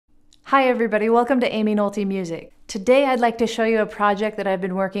Hi everybody, welcome to Aimee Nolte Music. Today I'd like to show you a project that I've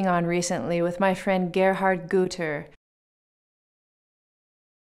been working on recently with my friend Gerhard Guter.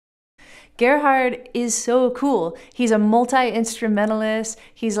 Gerhard is so cool. He's a multi-instrumentalist,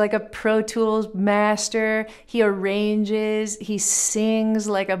 he's like a Pro Tools master, he arranges, he sings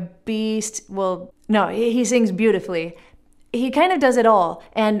like a beast. Well, no, he sings beautifully. He kind of does it all,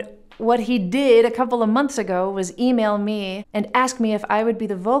 and what he did a couple of months ago was email me and ask me if I would be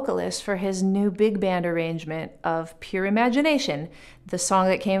the vocalist for his new big band arrangement of Pure Imagination, the song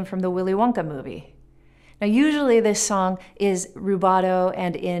that came from the Willy Wonka movie. Now usually this song is rubato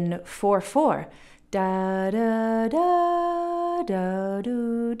and in 4/4. Da da da da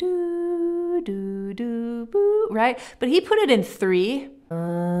do do do do boo, right? But he put it in 3.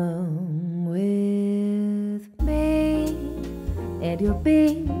 Come with me and you'll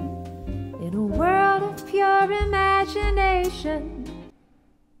be in a world of pure imagination.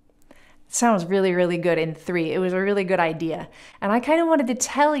 It sounds really, really good in 3. It was a really good idea. And I kind of wanted to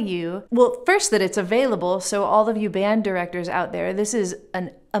tell you, well, first that it's available, so all of you band directors out there, this is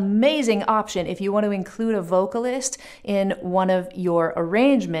an amazing option if you want to include a vocalist in one of your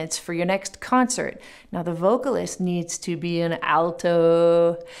arrangements for your next concert. Now the vocalist needs to be an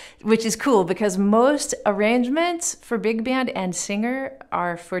alto, which is cool because most arrangements for big band and singer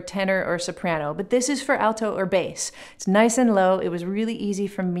are for tenor or soprano, but this is for alto or bass. It's nice and low. It was really easy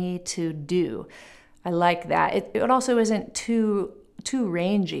for me to do. I like that. It also isn't too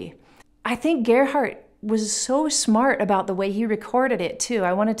rangy. I think Gerhard was so smart about the way he recorded it too.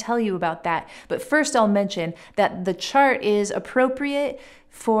 I want to tell you about that. But first I'll mention that the chart is appropriate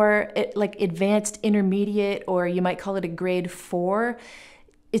for like advanced intermediate, or you might call it a grade 4.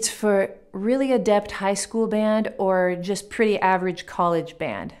 It's for really adept high school band or just pretty average college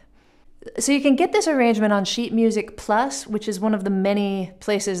band. So you can get this arrangement on Sheet Music Plus, which is one of the many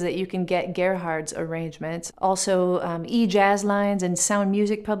places that you can get Gerhard's arrangements. Also eJazzLines and Sound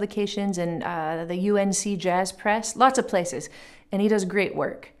Music Publications and the UNC Jazz Press, lots of places. And he does great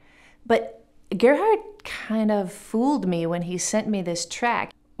work. But Gerhard kind of fooled me when he sent me this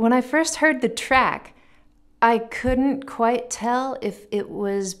track. When I first heard the track, I couldn't quite tell if it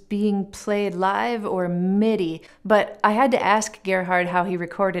was being played live or MIDI, but I had to ask Gerhard how he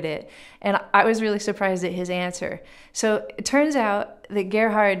recorded it, and I was really surprised at his answer. So it turns out that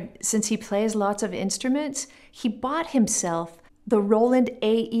Gerhard, since he plays lots of instruments, he bought himself the Roland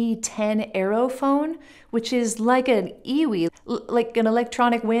AE10 Aerophone, which is like an EWI, like an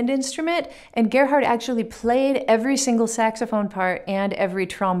electronic wind instrument, and Gerhard actually played every single saxophone part and every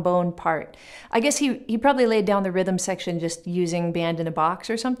trombone part. I guess he probably laid down the rhythm section just using Band in a Box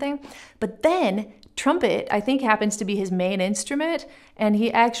or something, but then trumpet, I think, happens to be his main instrument, and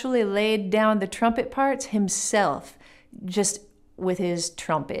he actually laid down the trumpet parts himself, just with his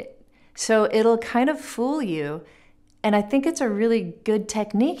trumpet. So it'll kind of fool you. And I think it's a really good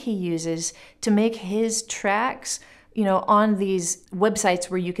technique he uses to make his tracks, you know, on these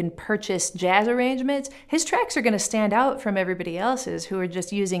websites where you can purchase jazz arrangements. His tracks are going to stand out from everybody else's who are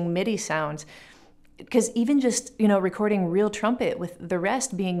just using MIDI sounds. Because even just, you know, recording real trumpet with the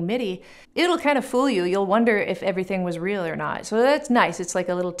rest being MIDI, it'll kind of fool you. You'll wonder if everything was real or not. So that's nice. It's like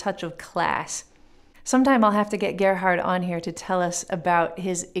a little touch of class. Sometime I'll have to get Gerhard on here to tell us about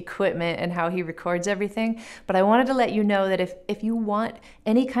his equipment and how he records everything, but I wanted to let you know that if you want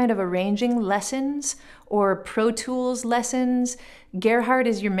any kind of arranging lessons or Pro Tools lessons, Gerhard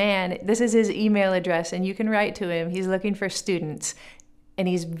is your man. This is his email address and you can write to him. He's looking for students and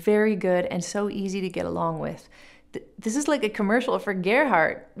he's very good and so easy to get along with. This is like a commercial for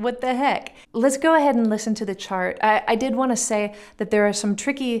Gerhard. What the heck? Let's go ahead and listen to the chart. I did want to say that there are some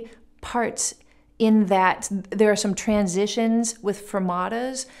tricky parts in that there are some transitions with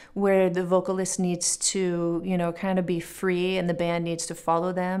fermatas where the vocalist needs to, you know, kind of be free and the band needs to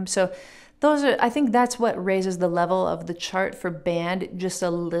follow them. So I think that's what raises the level of the chart for band just a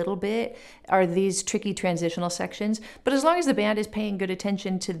little bit, are these tricky transitional sections. But as long as the band is paying good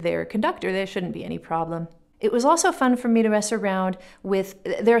attention to their conductor, there shouldn't be any problem. It was also fun for me to mess around with,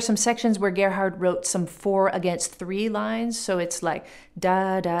 there are some sections where Gerhard wrote some 4/3 lines, so it's like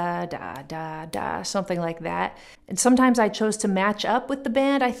da, da, da, da, da, something like that. And sometimes I chose to match up with the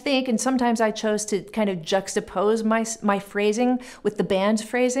band, I think, and sometimes I chose to kind of juxtapose my phrasing with the band's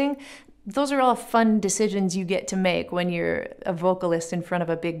phrasing. Those are all fun decisions you get to make when you're a vocalist in front of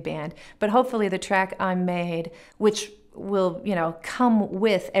a big band. But hopefully the track I made, which will, you know, come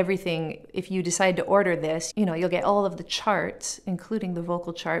with everything. If you decide to order this, you know, you'll get all of the charts, including the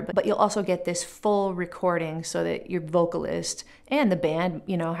vocal chart, but you'll also get this full recording so that your vocalist and the band,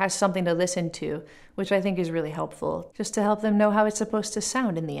 you know, has something to listen to, which I think is really helpful, just to help them know how it's supposed to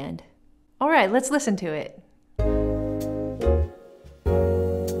sound in the end. All right, let's listen to it.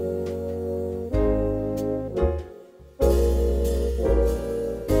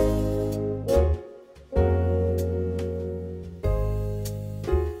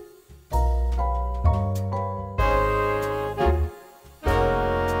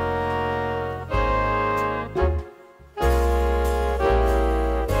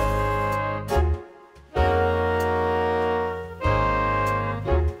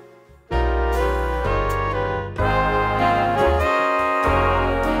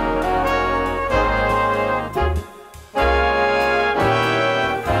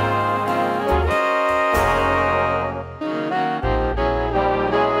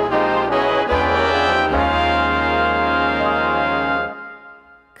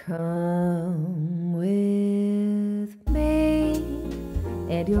 Come with me,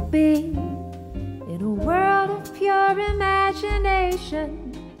 and you'll be in a world of pure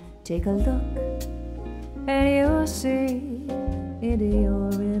imagination. Take a look, and you'll see into your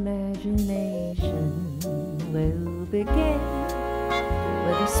imagination. We'll begin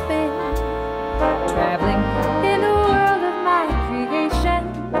with a spin, traveling in the world of my creation.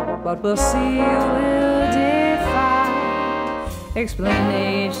 What we'll see will defy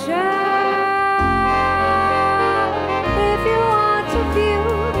explanation. If you want to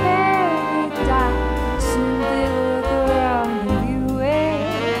view paradise, simply look around and view it.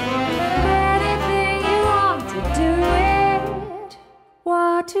 Anything you want to do it,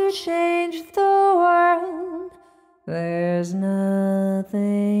 want to change the world, there's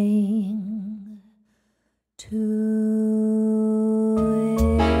nothing to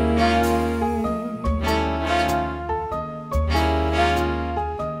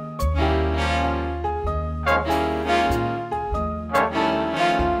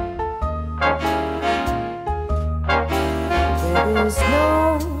There's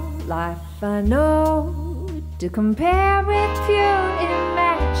no life I know to compare with pure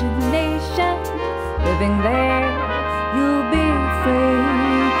imagination. Living there, you'll be free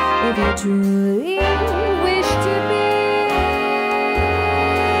if you truly wish to be.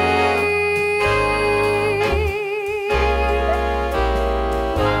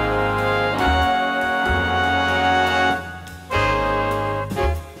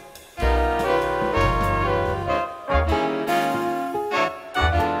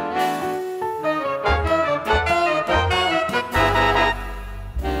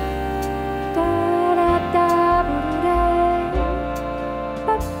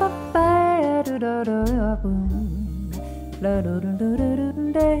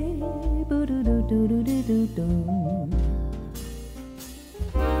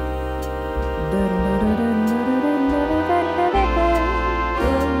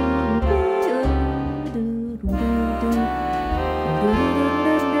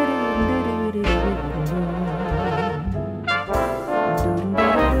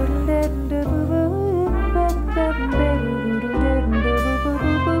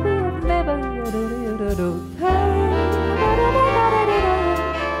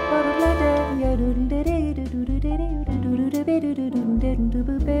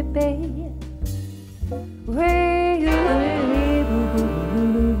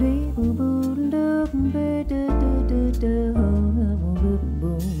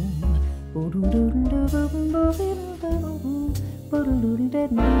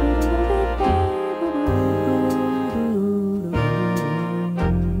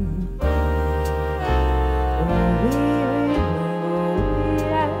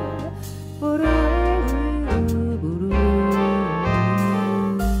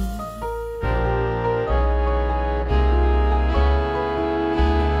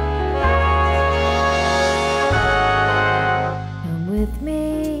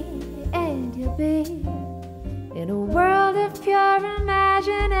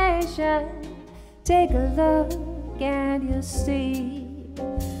 Take a look and you'll see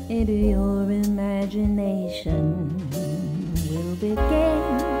into your imagination. We'll begin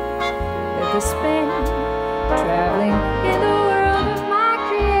with a spin, traveling in the world of my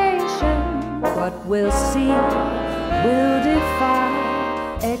creation. What we'll see will defy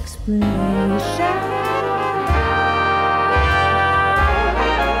explanation.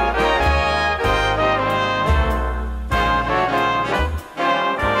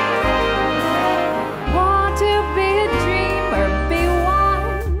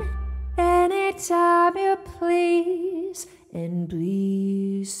 Time you please, and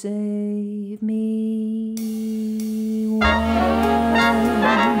please save me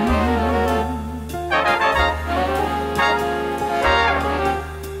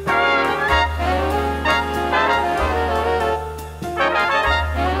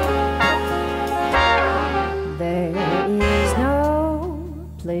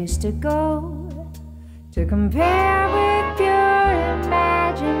to go to compare with your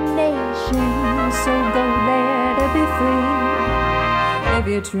imagination. So go there to be free if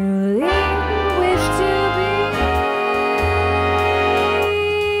you truly wish to be.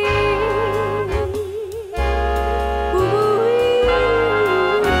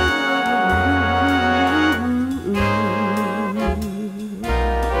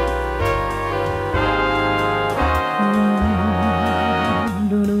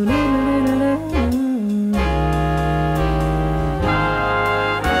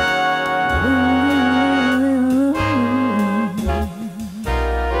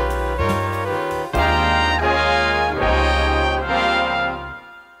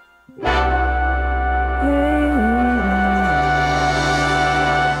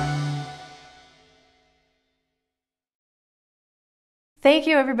 Thank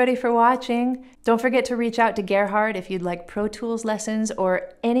you everybody for watching. Don't forget to reach out to Gerhard if you'd like Pro Tools lessons or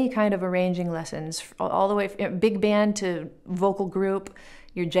any kind of arranging lessons, all the way from big band to vocal group,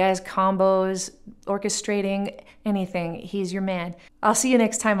 your jazz combos, orchestrating, anything. He's your man. I'll see you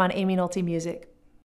next time on Aimee Nolte Music.